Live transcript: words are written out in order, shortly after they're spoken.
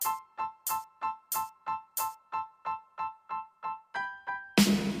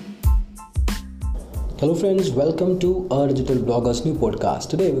Hello friends, welcome to our Digital Bloggers new podcast.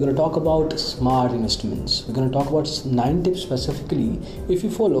 Today we're going to talk about smart investments. We're going to talk about 9 tips specifically. If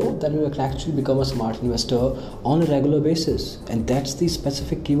you follow, then you can actually become a smart investor on a regular basis. And that's the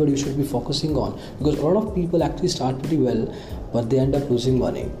specific keyword you should be focusing on, because a lot of people actually start pretty well, but they end up losing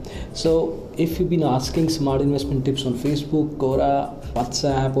money. So if you've been asking smart investment tips on Facebook, Quora,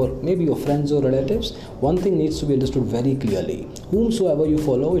 WhatsApp, or maybe your friends or relatives, one thing needs to be understood very clearly. Whomsoever you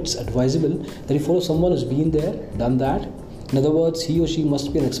follow, it's advisable that you follow someone who's been there, done that. In other words, he or she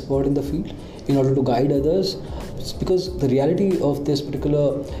must be an expert in the field in order to guide others. It's because the reality of this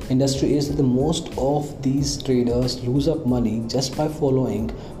particular industry is that the most of these traders lose up money just by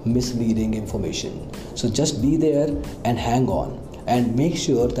following misleading information. So just be there and hang on, and make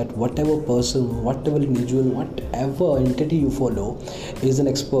sure that whatever person, whatever individual, whatever entity you follow is an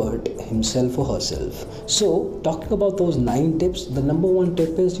expert himself or herself. So talking about those 9 tips, the number 1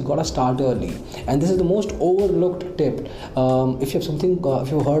 tip is you gotta start early, and this is the most overlooked tip. If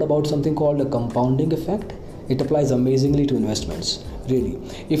you've heard about something called a compounding effect, it applies amazingly to investments. Really,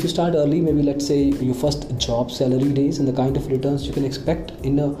 if you start early, maybe let's say your first job salary days, and the kind of returns you can expect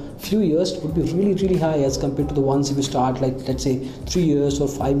in a few years would be really high as compared to the ones if you start, like, let's say 3 years or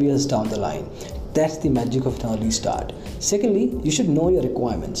 5 years down the line. That's the magic of an early start. Secondly, you should know your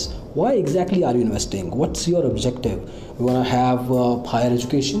requirements. Why exactly are you investing? What's your objective? You want to have higher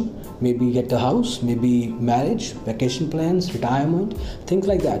education, maybe get a house, maybe marriage, vacation plans, retirement, things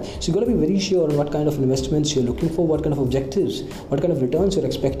like that. So you got to be very sure on what kind of investments you're looking for, what kind of objectives, what kind of returns you're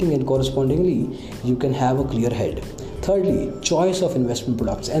expecting, and correspondingly you can have a clear head. Thirdly, choice of investment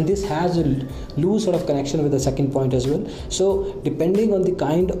products, and this has a loose sort of connection with the second point as well. So depending on the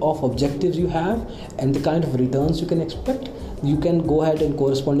kind of objectives you have and the kind of returns you can expect, you can go ahead and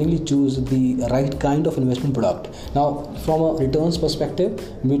correspondingly choose the right kind of investment product. Now, from a returns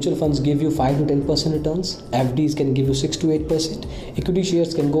perspective, mutual funds give you 5 to 10% returns, FDs can give you 6 to 8%, equity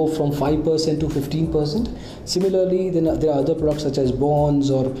shares can go from 5% to 15%. Similarly, then there are other products such as bonds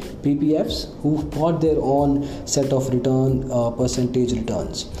or PPFs who've got their own set of return percentage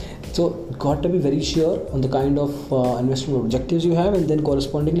returns. So got to be very sure on the kind of investment objectives you have, and then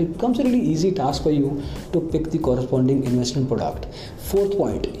correspondingly it becomes a really easy task for you to pick the corresponding investment product. Fourth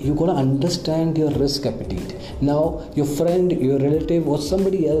point, you got to understand your risk appetite. Now, your friend, your relative, or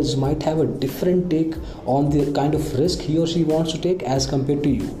somebody else might have a different take on the kind of risk he or she wants to take as compared to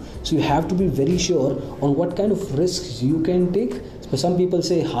you. So you have to be very sure on what kind of risks you can take. So some people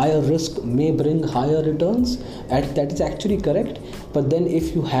say higher risk may bring higher returns, and that is actually correct. But then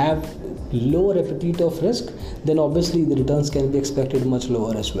if you have lower appetite of risk, then obviously the returns can be expected much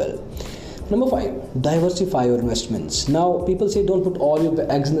lower as well. Number 5, diversify your investments. Now, people say don't put all your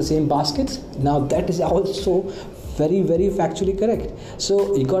eggs in the same baskets. Now, that is also very factually correct.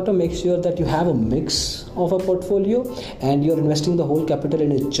 So you got to make sure that you have a mix of a portfolio, and you're investing the whole capital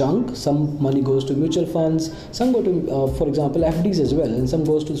in a chunk. Some money goes to mutual funds, some go to for example FDs as well, and some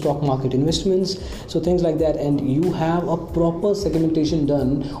goes to stock market investments, so things like that. And you have a proper segmentation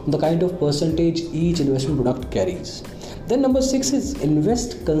done on the kind of percentage each investment product carries. Then number 6 is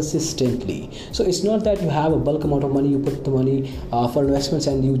invest consistently. So it's not that you have a bulk amount of money, you put the money for investments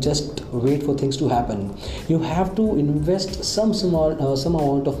and you just wait for things to happen. You have to invest some amount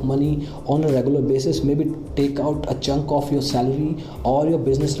of money on a regular basis. Maybe take out a chunk of your salary or your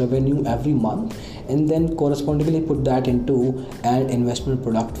business revenue every month, and then correspondingly put that into an investment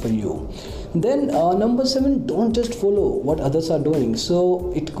product for you. Then number 7, don't just follow what others are doing.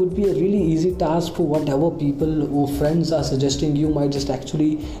 So it could be a really easy task for whatever people or friends are suggesting. You might just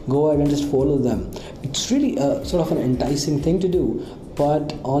actually go ahead and just follow them. It's really sort of an enticing thing to do,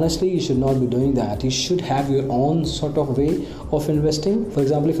 but honestly you should not be doing that. You should have your own sort of way of investing. For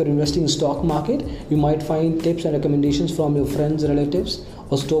example, if you're investing in stock market, you might find tips and recommendations from your friends, relatives,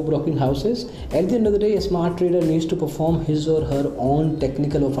 or stockbroking houses. At the end of the day, a smart trader needs to perform his or her own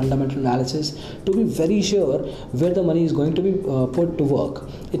technical or fundamental analysis to be very sure where the money is going to be put to work.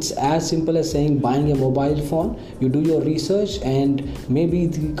 It's as simple as saying buying a mobile phone. You do your research, and maybe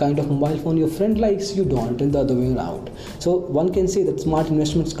the kind of mobile phone your friend likes, you don't, and the other way around. So one can say that smart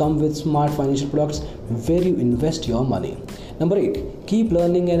investments come with smart financial products where you invest your money. Number 8, keep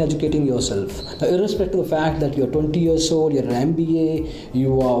learning and educating yourself. Now, irrespective of the fact that you're 20 years old, you're an MBA,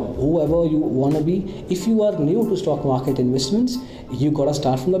 you are whoever you want to be, if you are new to stock market investments, you gotta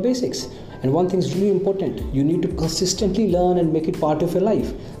start from the basics. And one thing is really important, you need to consistently learn and make it part of your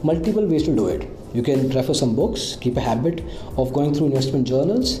life. Multiple ways to do it. You can refer some books, keep a habit of going through investment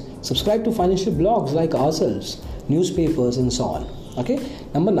journals, subscribe to financial blogs like ourselves, newspapers, and so on. Okay,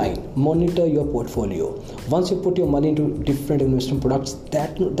 Number 9, monitor your portfolio. Once you put your money into different investment products,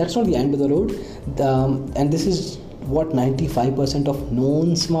 that's not the end of the road. And this is what 95% of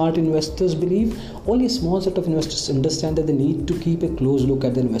non-smart investors believe. Only a small set of investors understand that they need to keep a close look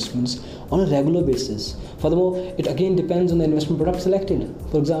at their investments on a regular basis. Furthermore, it again depends on the investment product selected.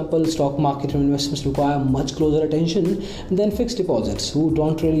 For example, stock market investments require much closer attention than fixed deposits, who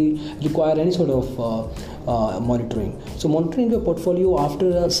don't really require any sort of monitoring. So monitoring your portfolio after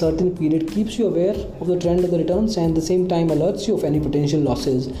a certain period keeps you aware of the trend of the returns, and at the same time alerts you of any potential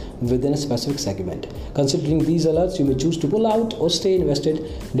losses within a specific segment. Considering these alerts, you may choose to pull out or stay invested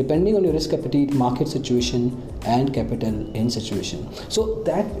depending on your risk appetite, market situation, and capital in situation. So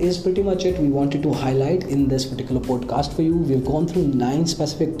that is pretty much it we wanted to highlight in this particular podcast for you. We've gone through 9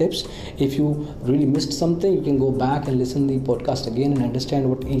 specific tips. If you really missed something, you can go back and listen to the podcast again and understand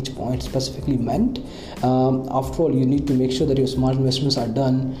what each point specifically meant. After all, you need to make sure that your smart investments are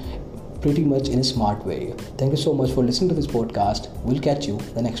done pretty much in a smart way. Thank you so much for listening to this podcast. We'll catch you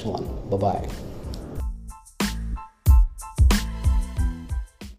the next one. Bye-bye.